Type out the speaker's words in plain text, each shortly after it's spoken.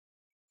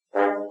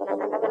Hey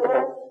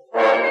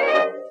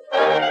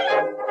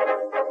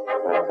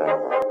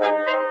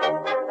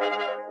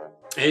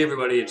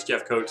everybody, it's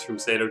Jeff Coates from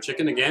Sato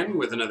Chicken again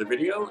with another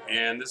video,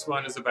 and this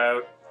one is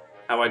about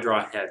how I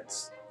draw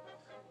heads.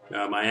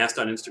 I asked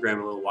on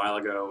Instagram a little while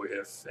ago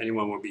if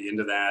anyone would be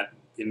into that,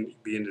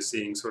 be into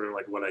seeing sort of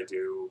like what I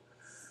do,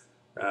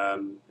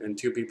 and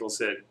 2 people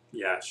said,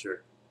 yeah,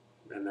 sure,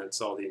 and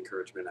that's all the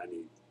encouragement I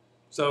need.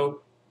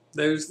 So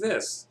there's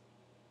this.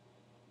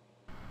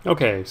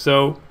 Okay,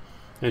 so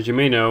as you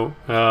may know,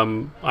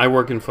 I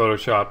work in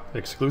Photoshop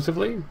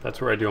exclusively.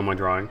 That's where I do all my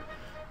drawing.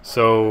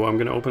 So I'm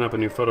going to open up a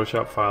new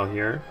Photoshop file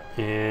here,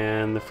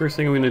 and the first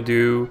thing I'm going to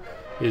do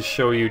is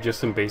show you just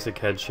some basic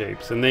head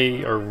shapes, and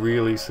they are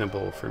really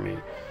simple for me,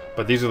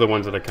 but these are the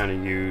ones that I kind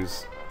of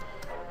use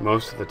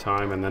most of the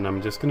time. And then I'm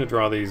just going to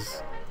draw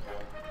these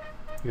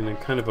in a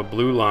kind of a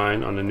blue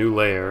line on a new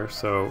layer.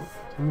 So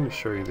I'm going to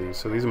show you these.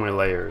 So these are my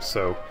layers.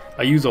 So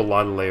I use a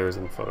lot of layers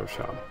in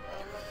Photoshop.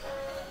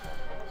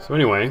 So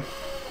anyway,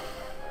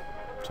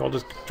 so I'll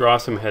just draw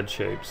some head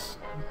shapes.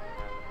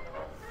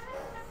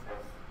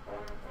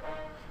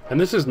 And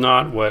this is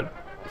not what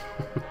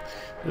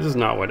this is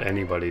not what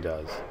anybody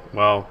does.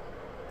 Well,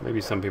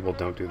 maybe some people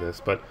don't do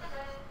this, but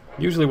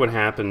usually what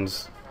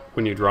happens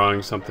when you're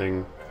drawing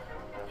something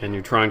and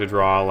you're trying to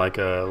draw like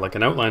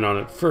an outline on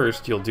it,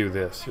 first you'll do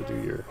this. You'll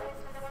do your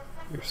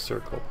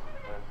circle.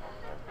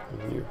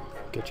 And then you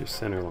get your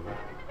center line.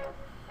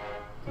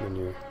 And then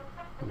you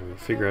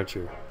figure out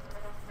your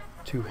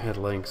 2 head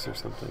lengths or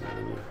something, and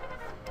then you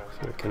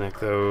sort of connect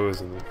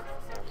those and then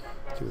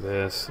do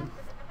this.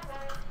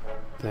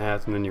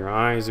 That, and then your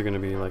eyes are going to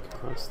be like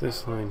across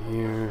this line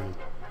here,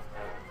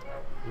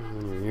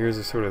 and then your ears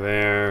are sort of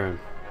there, and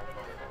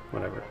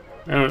whatever.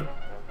 I don't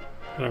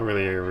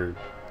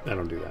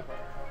do that.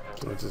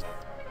 So I'll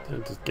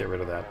just get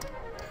rid of that.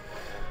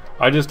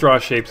 I just draw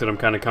shapes that I'm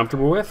kind of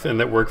comfortable with and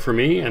that work for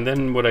me, and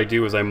then what I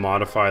do is I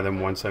modify them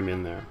once I'm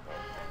in there.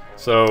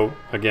 So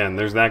again,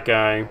 there's that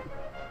guy.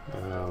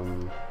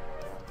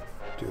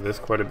 Do this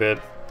quite a bit.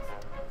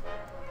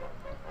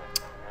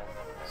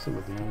 Some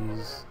of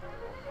these.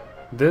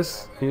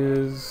 This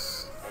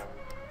is,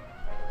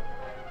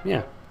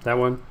 yeah, that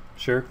one,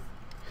 sure.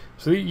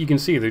 So you can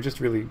see they're just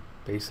really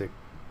basic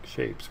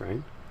shapes,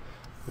 right?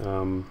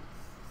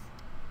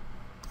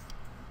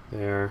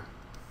 There's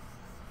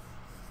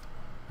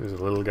a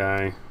little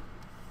guy,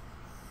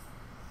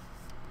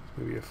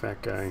 maybe a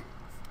fat guy.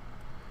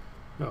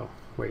 Oh,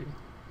 wait,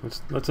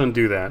 let's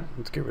undo that.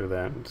 Let's get rid of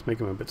that. Let's make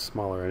him a bit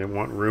smaller. I didn't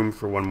want room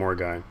for one more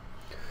guy.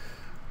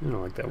 I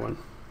don't like that one.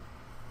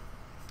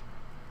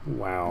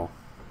 Wow.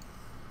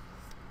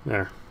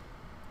 There.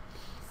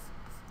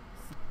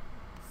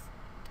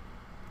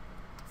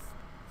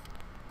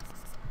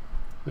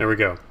 There we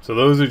go. So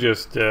those are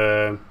just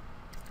those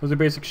are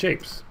basic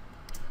shapes.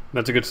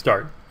 That's a good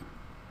start.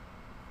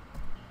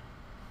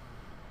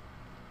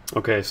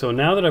 Okay, so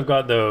now that I've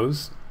got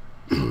those,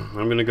 I'm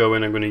going to go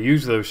in. I'm going to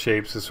use those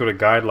shapes as sort of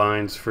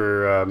guidelines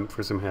for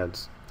some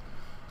heads.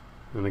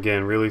 And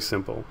again, really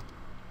simple.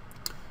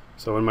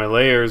 So in my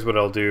layers, what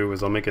I'll do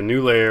is I'll make a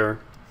new layer.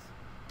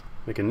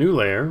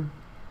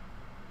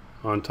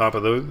 On top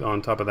of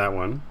that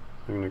one.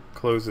 I'm going to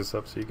close this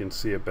up so you can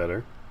see it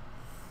better.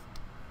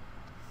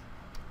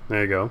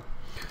 There you go.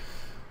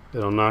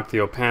 It'll knock the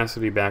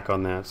opacity back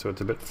on that so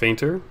it's a bit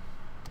fainter.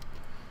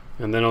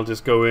 And then I'll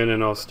just go in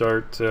and I'll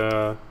start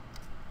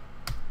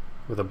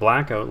with a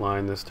black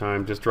outline this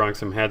time, just drawing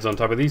some heads on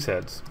top of these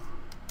heads.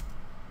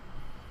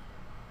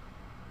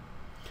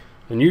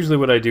 And usually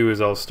what I do is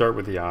I'll start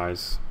with the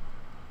eyes.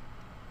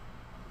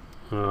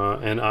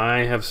 And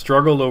I have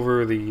struggled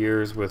over the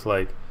years with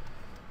like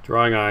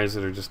drawing eyes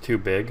that are just too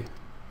big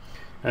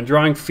and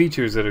drawing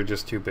features that are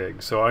just too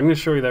big. So I'm going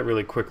to show you that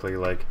really quickly.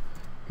 Like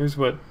here's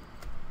what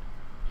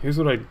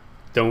I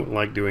don't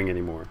like doing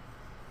anymore.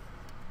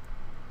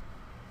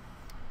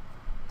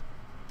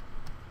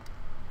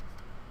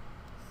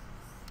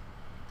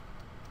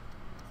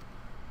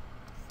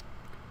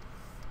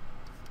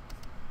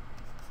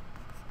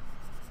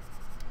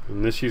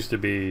 And this used to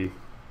be,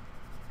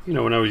 you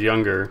know, when I was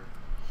younger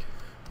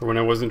or when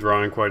I wasn't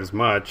drawing quite as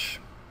much.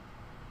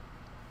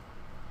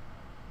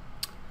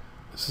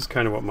 This is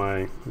kind of what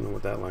I don't know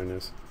what that line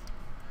is.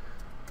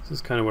 This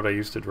is kind of what I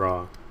used to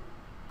draw.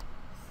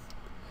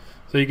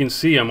 So you can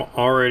see I'm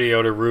already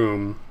out of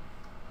room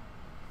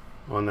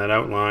on that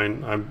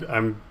outline.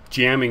 I'm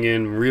jamming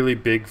in really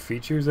big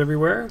features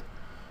everywhere.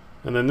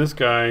 And then this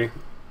guy,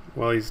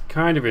 well, he's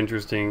kind of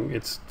interesting.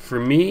 For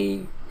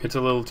me, it's a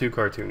little too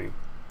cartoony.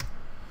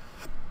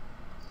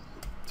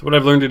 So what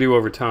I've learned to do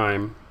over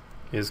time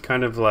is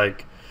kind of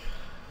like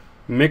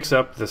mix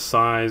up the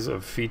size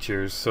of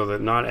features so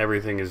that not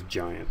everything is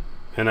giant,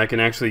 and I can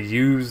actually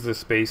use the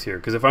space here,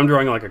 because if I'm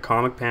drawing like a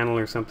comic panel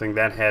or something,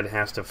 that head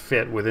has to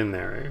fit within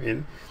there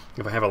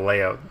if I have a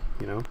layout,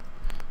 you know.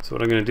 So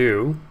what I'm going to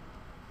do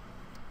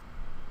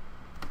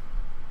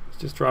is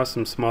just draw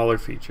some smaller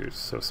features,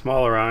 so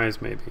smaller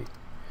eyes maybe.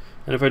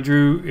 And if I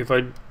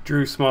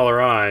drew smaller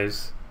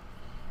eyes,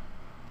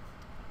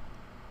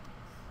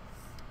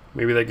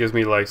 maybe that gives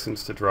me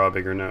license to draw a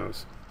bigger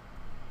nose.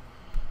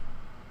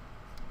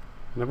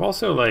 And I've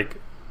also like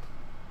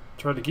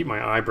tried to keep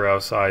my eyebrow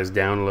size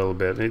down a little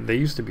bit. They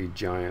used to be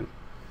giant.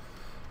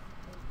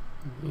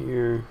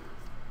 Here.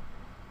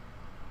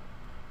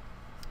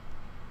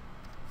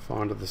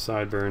 Fond of the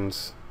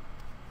sideburns.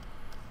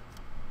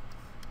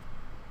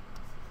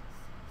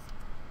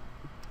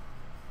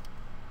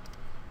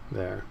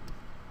 There.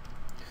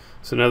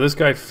 So now this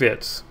guy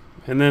fits.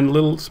 And then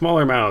little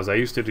smaller mouths. I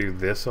used to do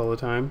this all the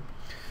time.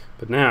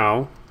 But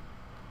now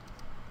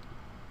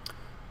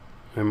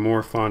I'm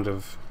more fond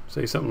of,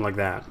 say, something like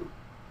that.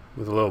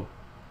 With a little,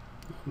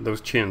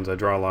 those chins. I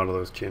draw a lot of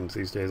those chins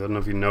these days. I don't know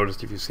if you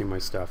noticed if you've seen my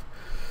stuff.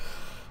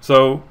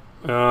 So,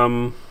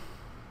 so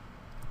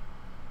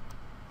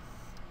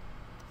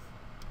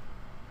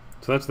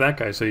that's that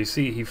guy. So you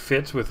see he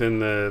fits within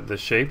the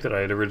shape that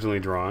I had originally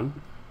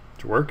drawn,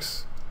 which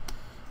works.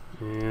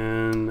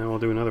 And now I'll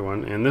do another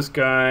one. And this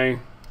guy,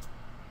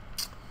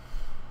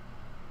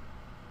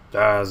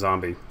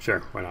 zombie. Sure,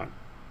 why not?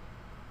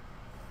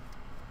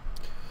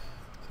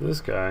 So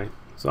this guy,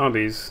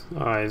 zombies,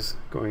 eyes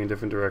going in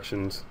different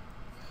directions.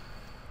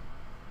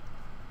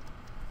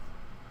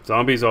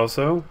 Zombies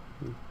also,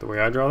 the way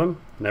I draw them,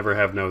 never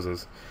have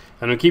noses.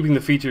 And I'm keeping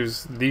the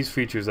features, these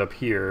features up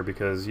here,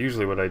 because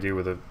usually what I do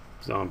with a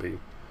zombie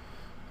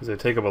is I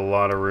take up a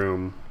lot of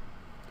room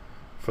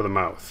for the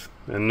mouth.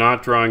 And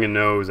not drawing a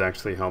nose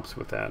actually helps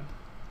with that.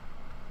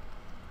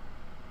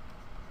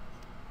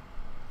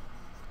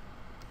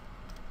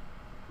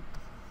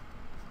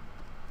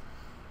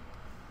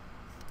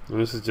 And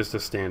this is just a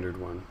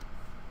standard one.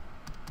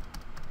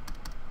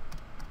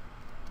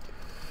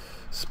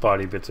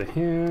 Spotty bits of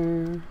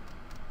hair.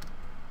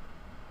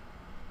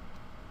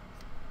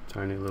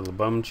 Tiny little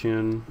bum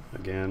chin.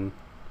 Again,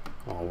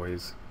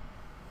 always.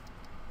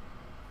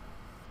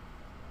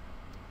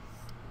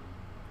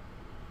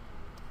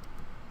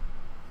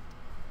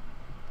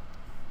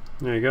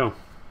 There you go.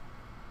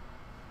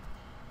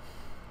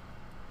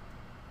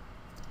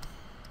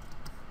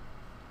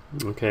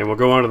 Okay, we'll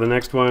go on to the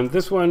next one.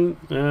 This one,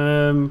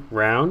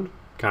 round,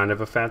 kind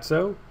of a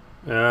fatso.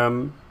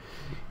 And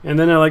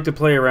then I like to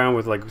play around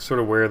with like sort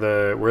of where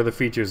the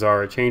features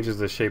are. It changes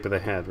the shape of the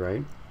head,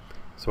 right?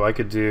 So I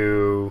could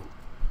do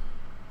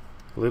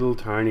little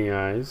tiny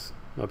eyes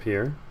up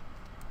here.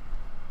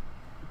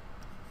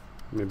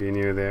 Maybe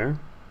near there.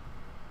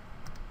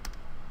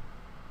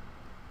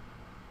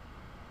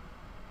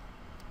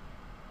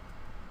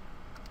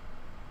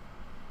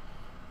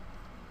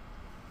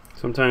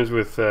 Sometimes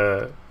with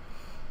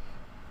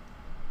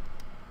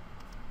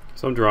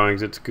some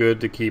drawings, it's good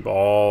to keep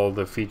all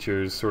the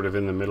features sort of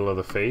in the middle of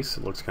the face.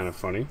 It looks kind of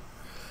funny.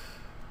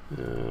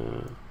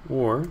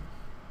 Or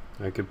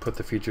I could put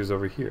the features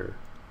over here.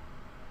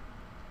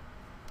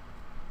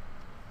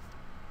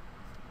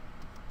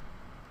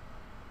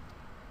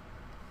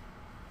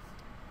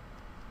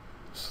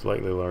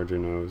 Slightly larger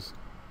nose.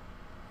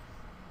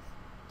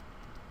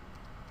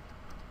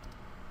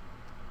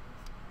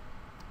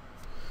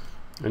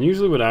 And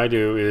usually what I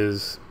do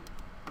is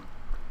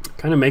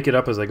kind of make it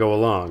up as I go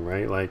along,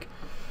 right? Like,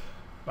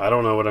 I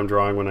don't know what I'm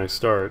drawing when I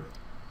start.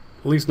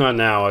 At least not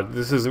now.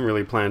 This isn't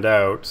really planned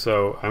out,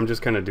 so I'm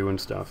just kind of doing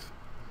stuff.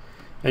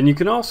 And you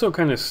can also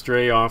kind of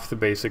stray off the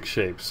basic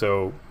shape.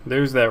 So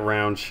there's that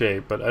round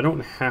shape, but I don't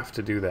have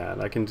to do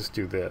that. I can just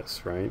do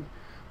this, right?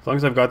 As long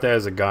as I've got that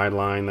as a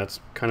guideline, that's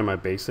kind of my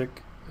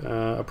basic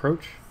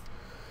approach.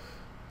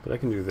 But I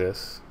can do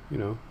this, you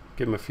know,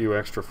 give them a few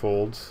extra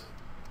folds.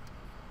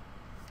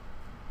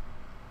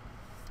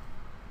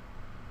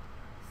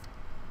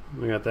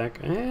 We got that.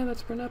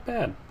 That's not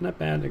bad. Not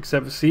bad.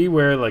 Except see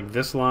where like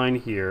this line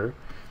here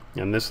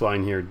and this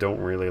line here don't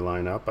really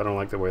line up. I don't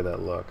like the way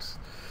that looks.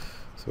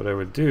 So what I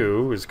would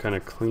do is kind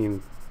of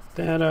clean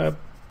that up,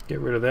 get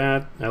rid of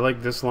that. I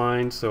like this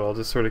line, so I'll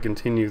just sort of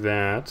continue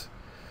that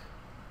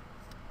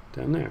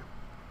down there.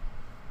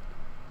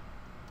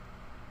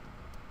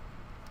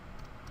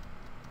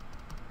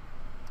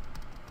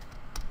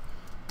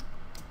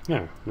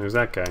 Yeah, there's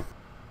that guy.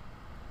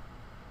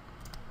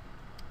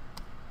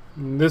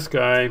 This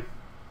guy, I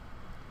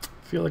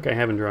feel like I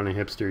haven't drawn a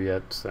hipster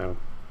yet, so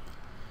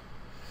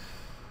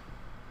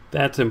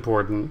that's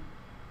important.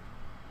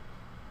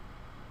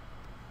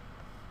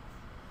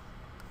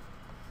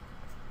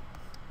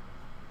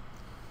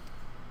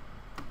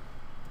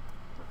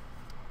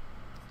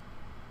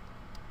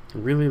 I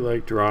really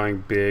like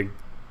drawing big,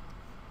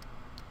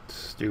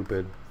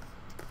 stupid,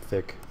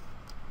 thick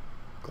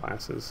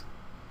glasses.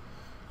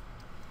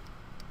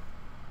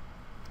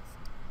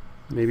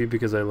 Maybe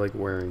because I like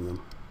wearing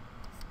them.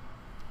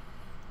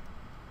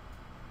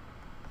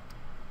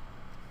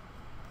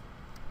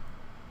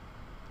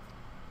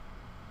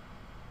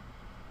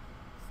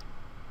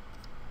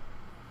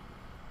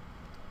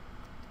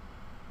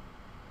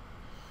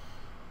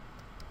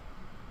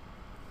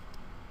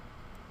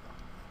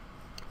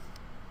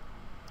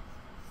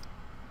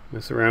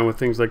 Mess around with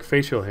things like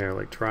facial hair,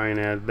 like try and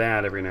add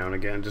that every now and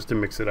again just to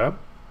mix it up.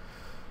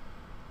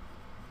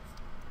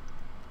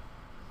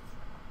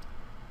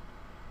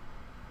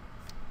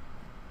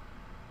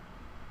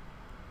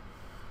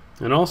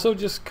 And also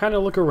just kind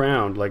of look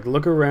around. Like,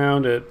 look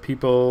around at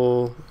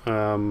people,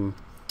 you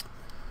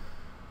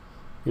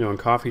know, in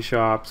coffee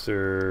shops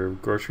or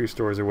grocery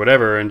stores or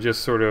whatever, and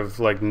just sort of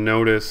like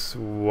notice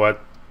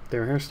what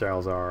their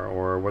hairstyles are,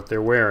 or what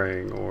they're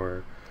wearing,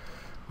 or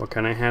what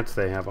kind of hats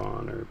they have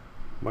on, or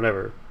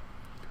whatever.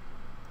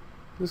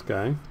 This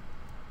guy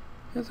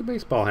has a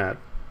baseball hat.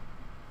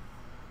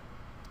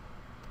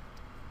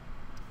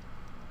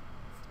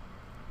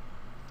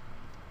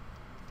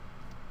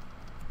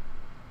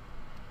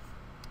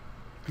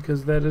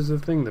 Because that is a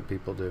thing that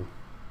people do.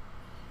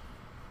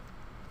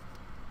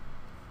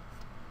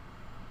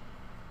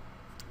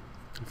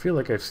 I feel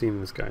like I've seen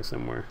this guy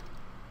somewhere.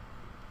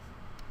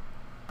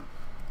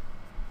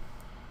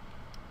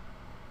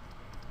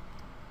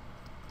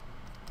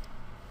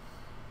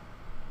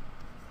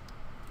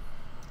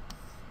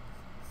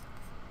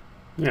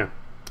 Yeah.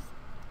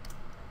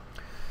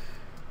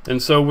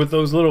 And so with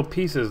those little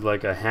pieces,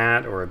 like a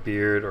hat or a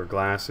beard or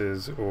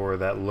glasses or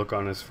that look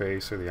on his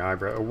face or the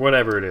eyebrow or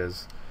whatever it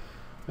is,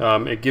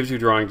 it gives you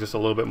drawing just a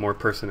little bit more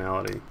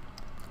personality,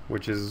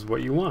 which is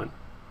what you want.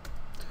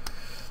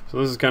 So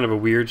this is kind of a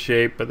weird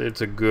shape, but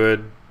it's a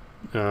good,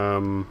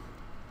 kind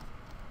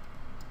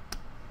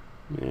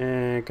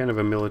of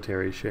a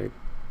military shape.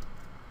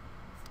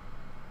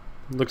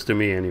 Looks to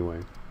me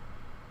anyway,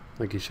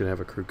 like he should have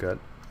a crew cut.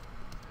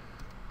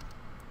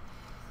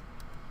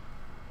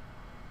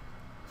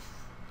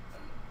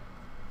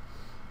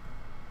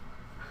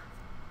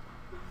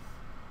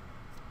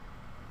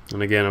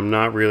 And again, I'm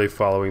not really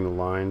following the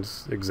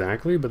lines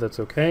exactly, but that's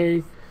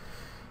okay.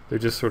 They're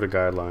just sort of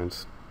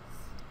guidelines.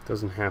 It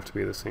doesn't have to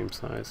be the same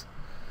size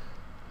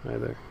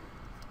either.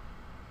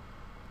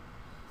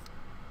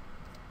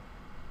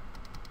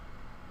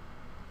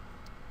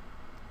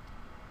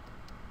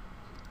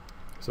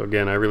 So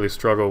again, I really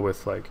struggle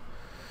with like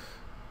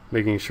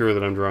making sure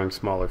that I'm drawing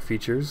smaller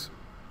features.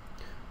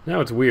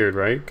 Now it's weird,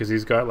 right? Because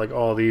he's got like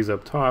all these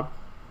up top.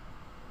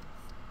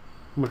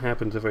 What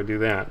happens if I do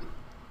that?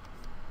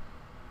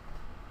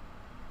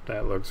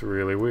 That looks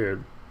really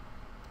weird.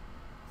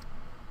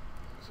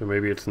 So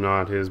maybe it's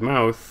not his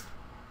mouth.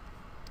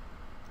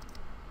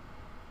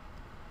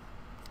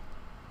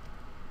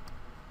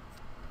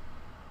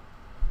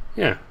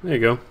 Yeah, there you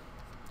go.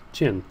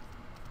 Chin.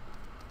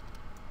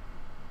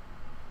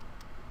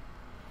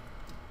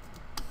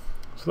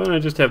 So then I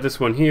just have this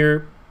one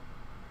here.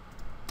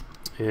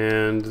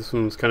 And this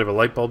one's kind of a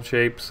light bulb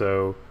shape,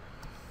 so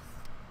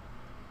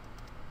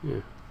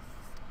yeah.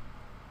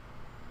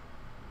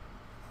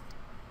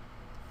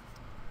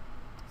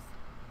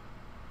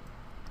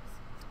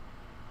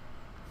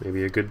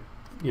 Maybe a good,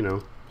 you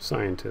know,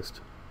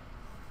 scientist.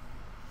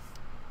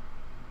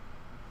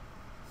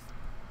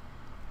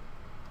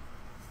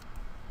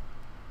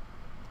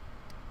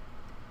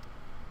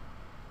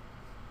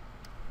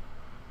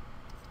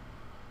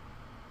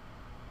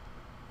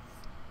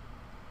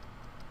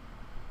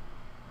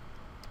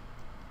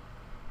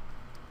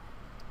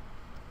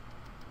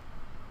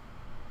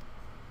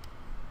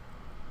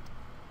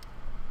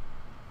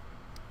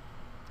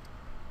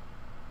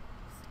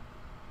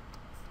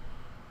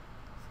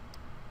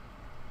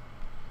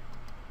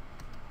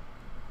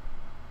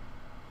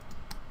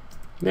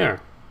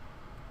 There.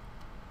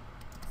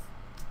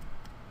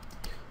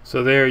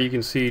 So there you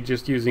can see,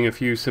 just using a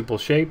few simple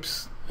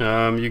shapes, you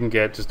can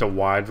get just a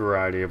wide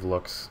variety of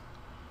looks.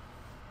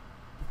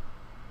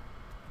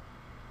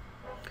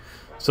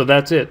 So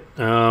that's it.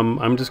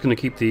 I'm just going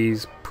to keep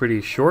these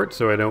pretty short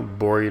so I don't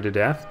bore you to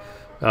death.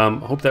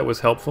 Hope that was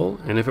helpful,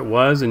 and if it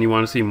was and you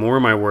want to see more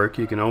of my work,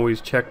 you can always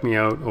check me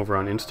out over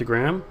on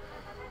Instagram.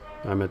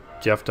 I'm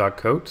at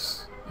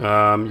jeff.coates.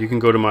 You can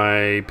go to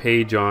my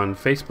page on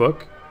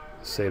Facebook,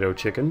 Sato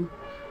Chicken.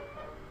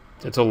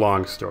 It's a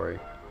long story.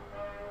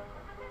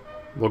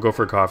 We'll go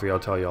for coffee, I'll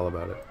tell you all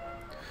about it.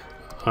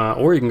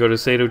 Or you can go to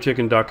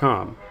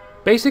satochicken.com.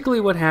 Basically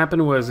what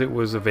happened was it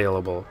was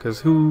available,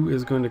 because who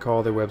is going to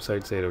call their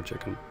website Sato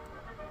Chicken?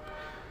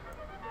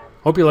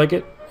 Hope you like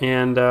it,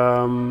 and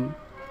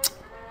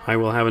I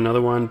will have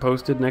another one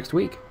posted next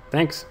week.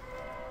 Thanks.